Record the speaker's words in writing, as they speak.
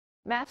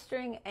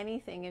Mastering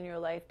anything in your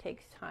life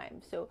takes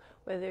time. So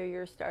whether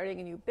you're starting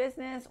a new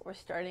business or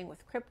starting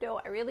with crypto,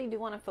 I really do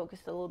want to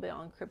focus a little bit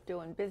on crypto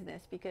and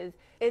business because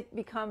it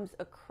becomes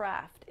a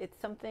craft. It's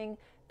something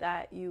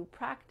that you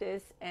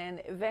practice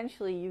and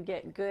eventually you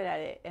get good at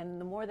it.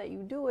 And the more that you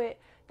do it,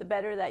 the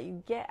better that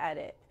you get at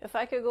it. If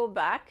I could go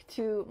back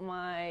to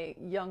my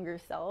younger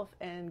self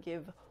and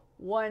give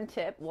one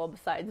tip, well,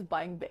 besides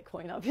buying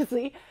Bitcoin,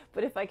 obviously,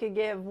 but if I could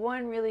give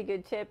one really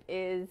good tip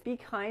is be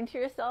kind to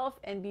yourself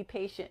and be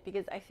patient,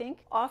 because I think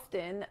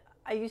often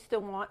I used to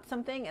want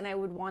something and I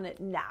would want it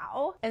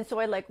now. And so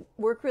I like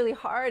work really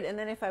hard. And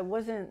then if I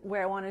wasn't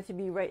where I wanted to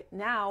be right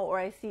now, or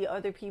I see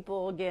other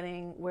people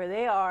getting where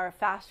they are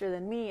faster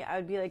than me, I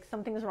would be like,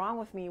 something's wrong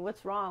with me.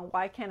 What's wrong?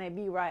 Why can't I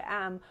be where I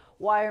am?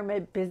 Why are my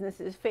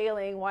businesses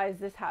failing? Why is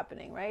this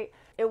happening? Right?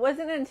 It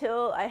wasn't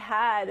until I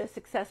had a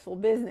successful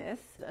business,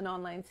 an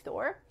online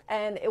store,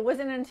 and it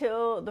wasn't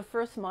until the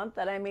first month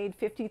that I made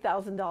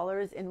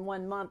 $50,000 in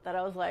 1 month that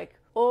I was like,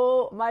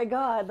 oh my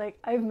God, like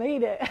I've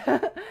made it.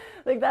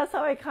 Like that's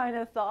how I kind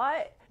of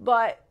thought.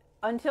 But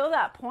until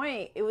that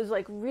point, it was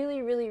like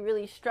really, really,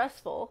 really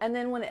stressful. And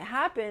then when it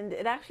happened,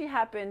 it actually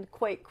happened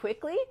quite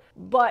quickly,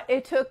 but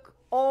it took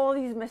all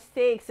these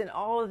mistakes and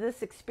all of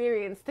this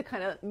experience to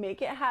kind of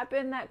make it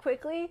happen that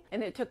quickly.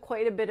 And it took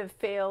quite a bit of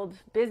failed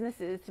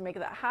businesses to make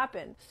that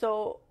happen.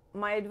 So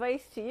my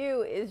advice to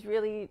you is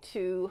really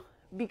to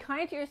be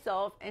kind to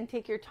yourself and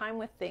take your time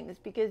with things,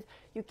 because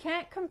you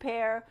can't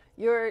compare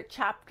your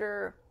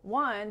chapter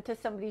 1 to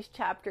somebody's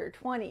chapter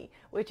 20,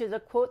 which is a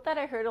quote that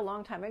I heard a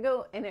long time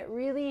ago, and it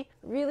really,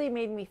 really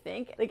made me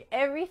think. Like,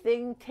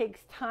 everything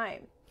takes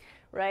time,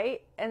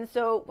 right? And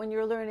so when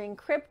you're learning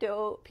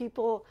crypto,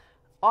 people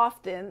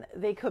often,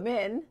 they come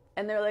in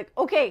and they're like,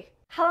 okay,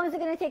 How long is it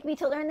going to take me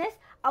to learn this?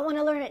 I want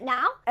to learn it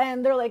now.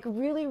 and they're like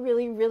really,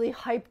 really, really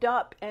hyped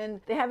up, and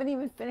they haven't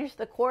even finished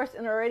the course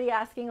and are already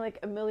asking like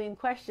a million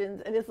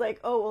questions. And it's like,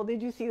 oh, well,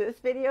 did you see this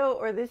video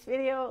or this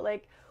video?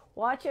 Like,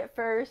 watch it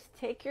first,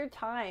 take your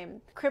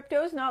time.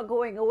 Crypto's not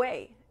going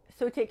away,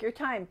 so take your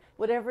time.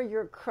 Whatever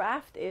your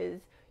craft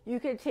is, you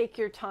could take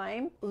your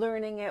time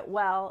learning it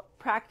well,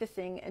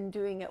 practicing and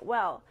doing it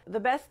well. The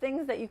best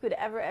things that you could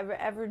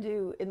ever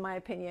do, in my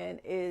opinion,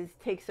 is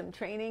take some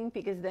training,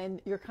 because then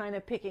you're kind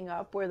of picking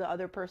up where the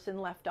other person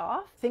left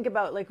off. Think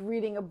about like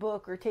reading a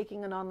book or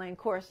taking an online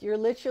course. You're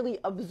literally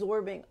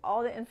absorbing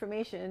all the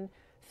information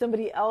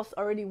somebody else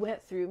already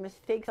went through,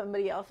 mistakes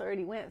somebody else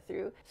already went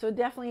through. So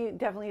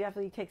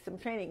definitely take some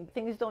training.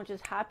 Things don't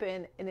just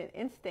happen in an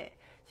instant.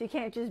 So you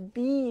can't just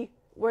be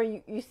where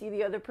you see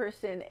the other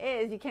person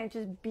is. You can't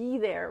just be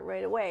there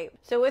right away.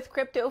 So with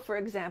crypto, for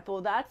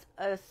example, that's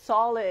a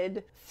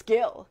solid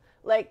skill.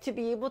 Like, to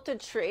be able to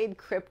trade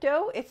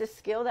crypto, it's a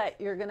skill that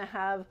you're going to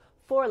have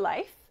for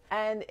life.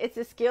 And it's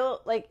a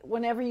skill, like,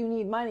 whenever you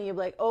need money, you're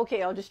like,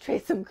 okay, I'll just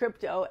trade some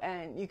crypto,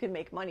 and you can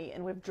make money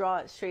and withdraw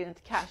it straight into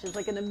cash. It's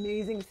like an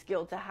amazing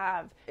skill to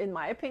have. In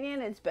my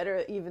opinion, it's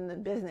better even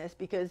than business,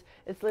 because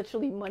it's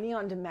literally money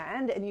on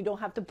demand and you don't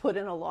have to put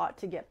in a lot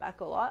to get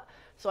back a lot.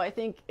 So I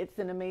think it's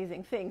an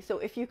amazing thing. So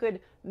if you could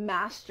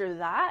master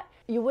that,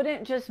 you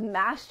wouldn't just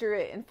master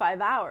it in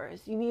 5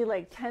 hours. You need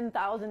like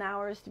 10,000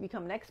 hours to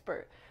become an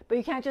expert. But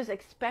you can't just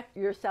expect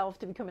yourself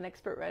to become an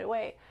expert right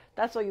away.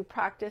 That's why you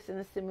practice in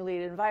a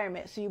simulated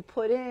environment. So you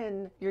put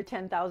in your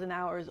 10,000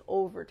 hours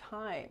over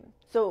time.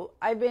 So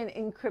I've been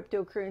in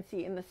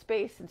cryptocurrency in the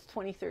space since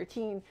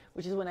 2013,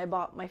 which is when I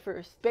bought my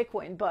first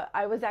Bitcoin. But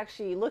I was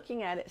actually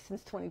looking at it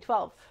since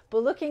 2012.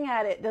 But looking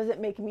at it doesn't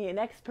make me an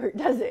expert,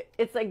 does it?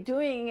 It's like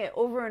doing it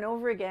over and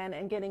over again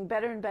and getting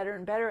better and better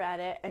and better at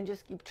it, and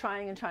just keep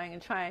trying and trying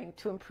and trying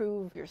to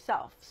improve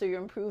yourself. So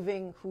you're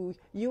improving who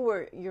you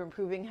are, you're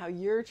improving how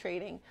you're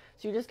trading.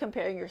 So you're just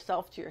comparing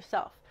yourself to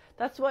yourself.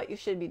 That's what you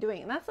should be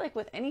doing. And that's like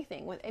with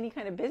anything, with any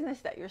kind of business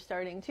that you're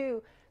starting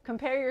too.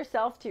 Compare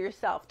yourself to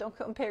yourself. Don't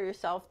compare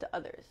yourself to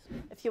others.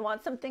 If you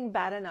want something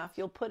bad enough,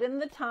 you'll put in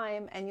the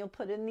time and you'll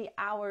put in the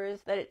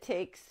hours that it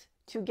takes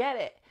to get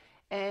it.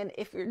 And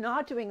if you're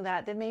not doing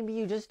that, then maybe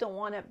you just don't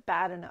want it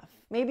bad enough.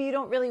 Maybe you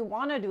don't really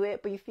want to do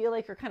it, but you feel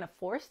like you're kind of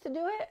forced to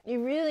do it.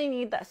 You really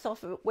need that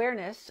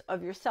self-awareness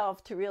of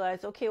yourself to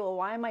realize, okay, well,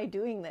 why am I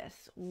doing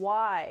this?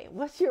 Why?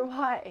 What's your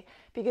why?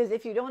 Because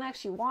if you don't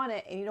actually want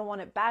it and you don't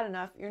want it bad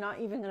enough, you're not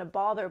even going to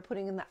bother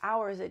putting in the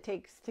hours it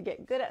takes to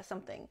get good at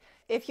something.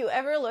 If you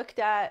ever looked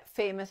at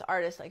famous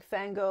artists like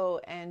Van Gogh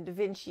and Da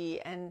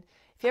Vinci, and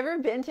if you've ever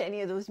been to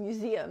any of those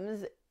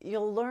museums,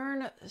 you'll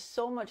learn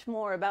so much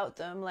more about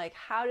them. Like,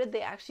 how did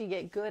they actually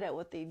get good at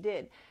what they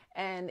did?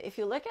 And if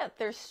you look at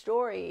their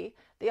story,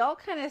 they all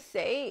kind of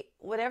say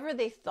whatever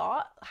they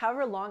thought,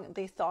 however long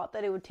they thought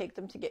that it would take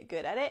them to get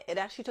good at it, it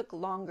actually took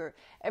longer.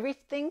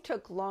 Everything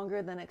took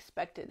longer than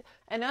expected.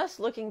 And us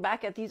looking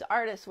back at these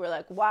artists, we're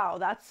like, wow,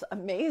 that's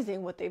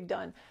amazing what they've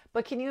done.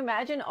 But can you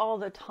imagine all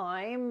the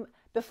time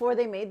before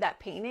they made that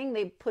painting?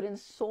 They put in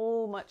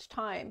so much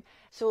time.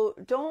 So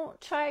don't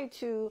try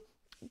to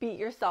beat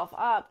yourself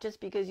up just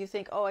because you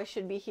think, oh, I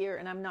should be here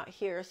and I'm not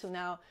here, so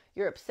now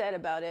you're upset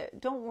about it.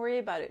 Don't worry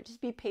about it.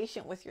 Just be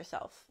patient with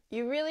yourself.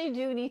 You really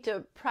do need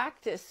to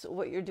practice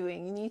what you're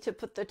doing. You need to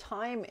put the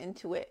time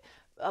into it.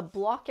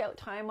 Block out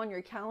time on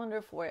your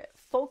calendar for it.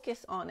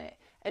 Focus on it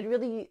and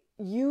really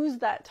use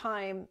that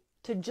time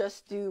to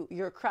just do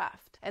your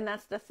craft. And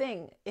that's the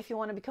thing. If you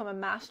want to become a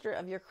master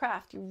of your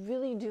craft, you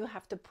really do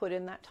have to put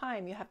in that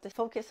time. You have to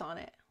focus on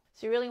it.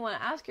 So you really want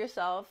to ask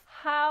yourself,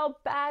 how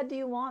bad do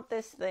you want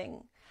this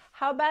thing?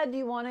 How bad do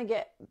you want to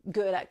get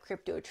good at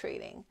crypto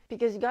trading?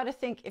 Because you got to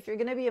think, if you're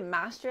going to be a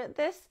master at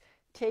this,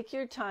 take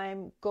your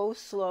time, go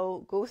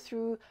slow, go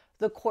through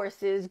the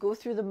courses, go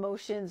through the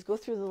motions, go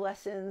through the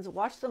lessons,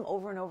 watch them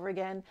over and over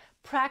again,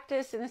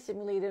 practice in a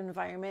simulated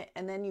environment,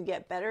 and then you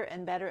get better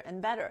and better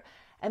and better.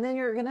 And then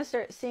you're going to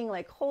start seeing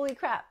like, holy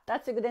crap,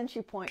 that's a good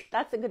entry point.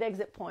 That's a good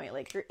exit point.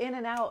 Like you're in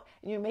and out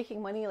and you're making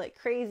money like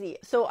crazy.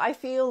 So I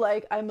feel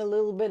like I'm a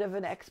little bit of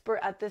an expert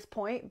at this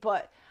point,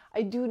 but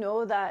I do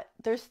know that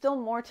there's still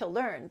more to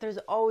learn. There's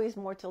always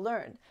more to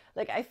learn.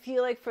 Like I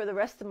feel like for the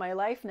rest of my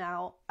life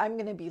now, I'm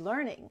going to be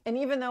learning. And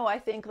even though I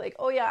think like,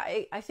 oh yeah,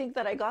 I think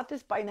that I got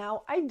this by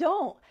now, I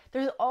don't.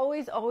 There's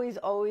always, always,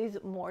 always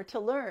more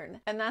to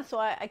learn. And that's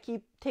why I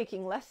keep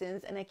taking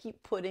lessons and I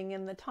keep putting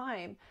in the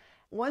time.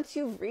 Once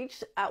you've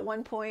reached at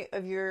one point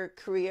of your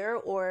career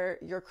or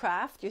your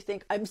craft, you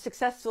think, I'm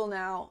successful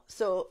now,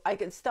 so I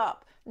can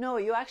stop. No,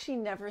 you actually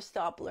never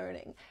stop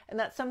learning. And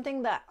that's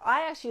something that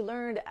I actually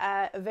learned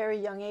at a very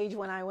young age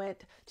when I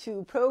went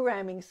to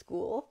programming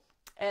school.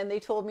 And they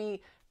told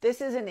me, this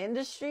is an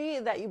industry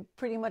that you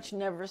pretty much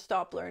never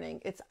stop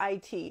learning. It's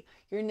IT.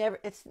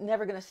 It's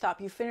never going to stop.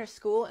 You finish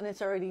school and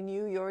it's already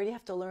new. You already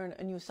have to learn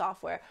a new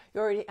software.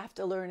 You already have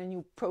to learn a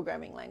new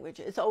programming language.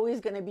 It's always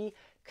going to be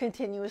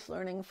continuous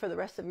learning for the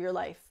rest of your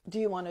life.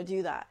 Do you want to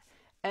do that?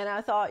 And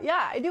I thought,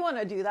 yeah, I do want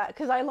to do that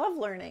because I love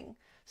learning.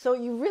 So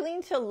you really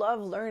need to love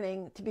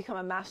learning to become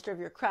a master of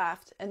your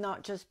craft and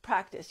not just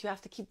practice. You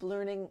have to keep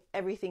learning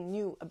everything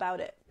new about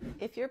it.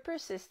 If you're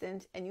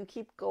persistent and you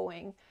keep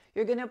going,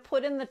 you're going to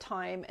put in the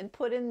time and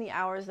put in the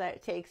hours that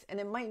it takes. And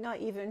it might not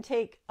even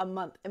take a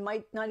month. It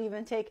might not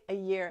even take a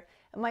year.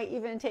 It might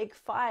even take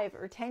 5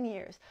 or 10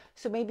 years.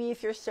 So maybe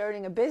if you're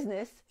starting a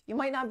business, you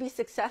might not be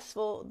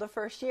successful the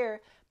first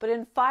year, but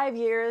in 5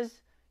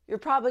 years, you're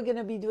probably going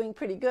to be doing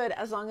pretty good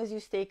as long as you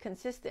stay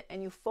consistent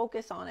and you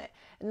focus on it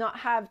and not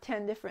have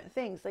 10 different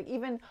things. Like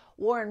even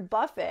Warren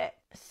Buffett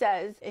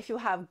says, if you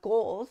have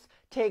goals,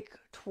 take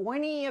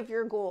 20 of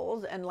your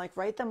goals and like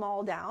write them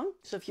all down.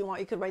 So if you want,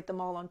 you could write them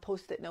all on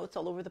Post-it notes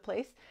all over the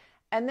place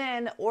and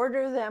then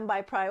order them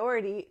by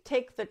priority.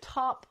 Take the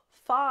top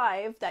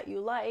 5 that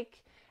you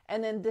like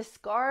and then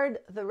discard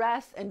the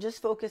rest and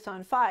just focus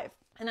on 5.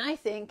 And I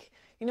think,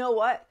 you know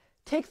what?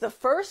 Take the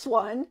first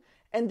one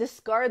and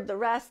discard the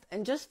rest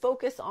and just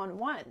focus on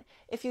one.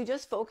 If you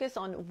just focus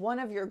on one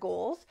of your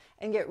goals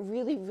and get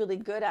really, really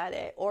good at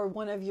it, or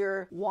one of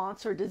your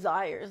wants or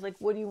desires, like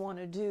what do you want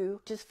to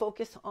do? Just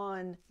focus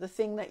on the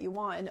thing that you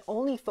want and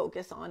only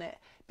focus on it.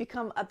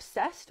 Become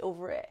obsessed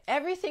over it.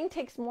 Everything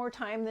takes more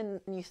time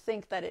than you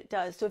think that it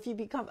does. So if you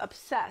become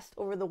obsessed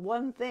over the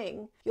one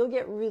thing, you'll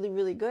get really,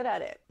 really good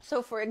at it.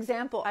 So for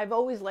example, I've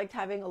always liked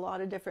having a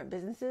lot of different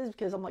businesses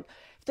because I'm like,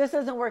 if this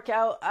doesn't work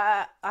out,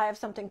 I have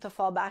something to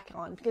fall back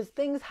on because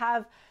things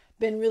have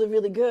been really,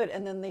 really good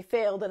and then they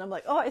failed and I'm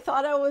like, oh, I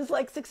thought I was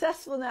like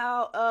successful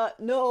now.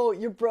 No,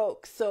 you're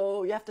broke.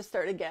 So you have to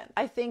start again.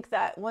 I think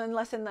that one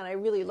lesson that I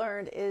really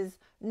learned is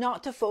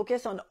not to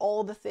focus on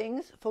all the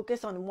things,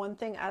 focus on one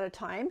thing at a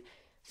time.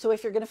 So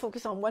if you're going to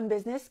focus on one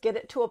business, get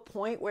it to a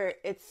point where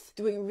it's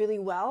doing really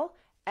well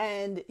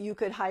and you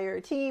could hire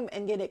a team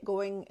and get it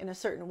going in a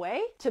certain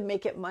way to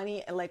make it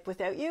money like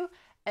without you.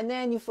 And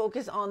then you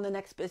focus on the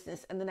next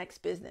business and the next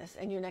business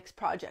and your next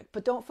project.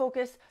 But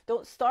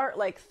don't start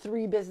like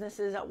 3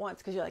 businesses at once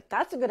because you're like,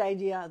 that's a good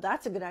idea,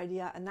 that's a good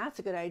idea, and that's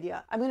a good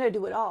idea. I'm going to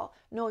do it all.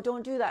 No,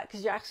 don't do that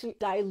because you're actually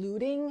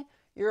diluting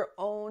your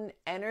own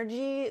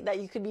energy that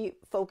you could be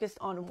focused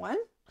on one.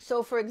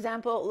 So for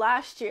example,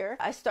 last year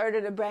I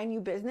started a brand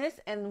new business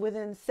and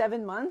within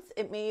 7 months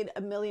it made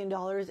 $1 million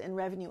in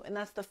revenue. And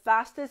that's the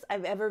fastest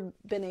I've ever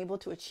been able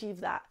to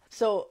achieve that.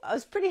 So I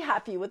was pretty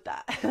happy with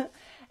that.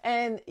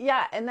 And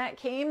yeah, and that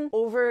came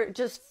over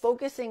just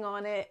focusing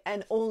on it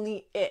and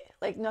only it,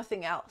 like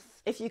nothing else.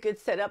 If you could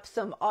set up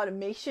some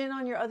automation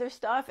on your other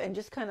stuff and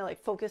just kind of like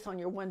focus on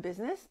your one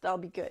business, that'll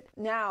be good.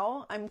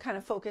 Now I'm kind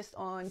of focused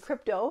on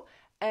crypto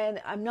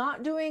and I'm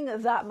not doing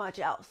that much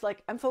else.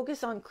 Like I'm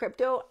focused on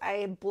crypto.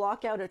 I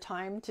block out a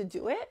time to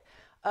do it.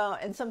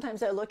 And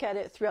sometimes I look at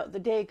it throughout the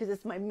day because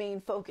it's my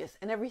main focus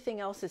and everything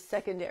else is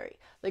secondary.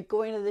 Like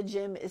going to the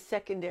gym is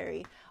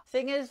secondary.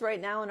 Thing is, right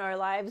now in our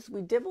lives,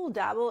 we dibble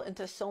dabble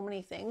into so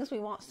many things. We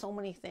want so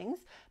many things,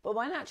 but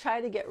why not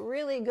try to get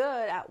really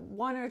good at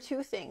 1 or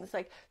 2 things?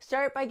 Like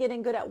start by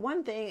getting good at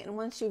one thing. And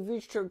once you've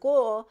reached your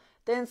goal,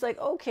 then it's like,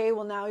 okay,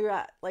 well now you're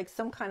at like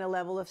some kind of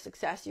level of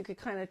success. You could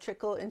kind of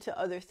trickle into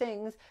other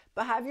things,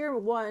 but have your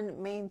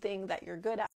one main thing that you're good at.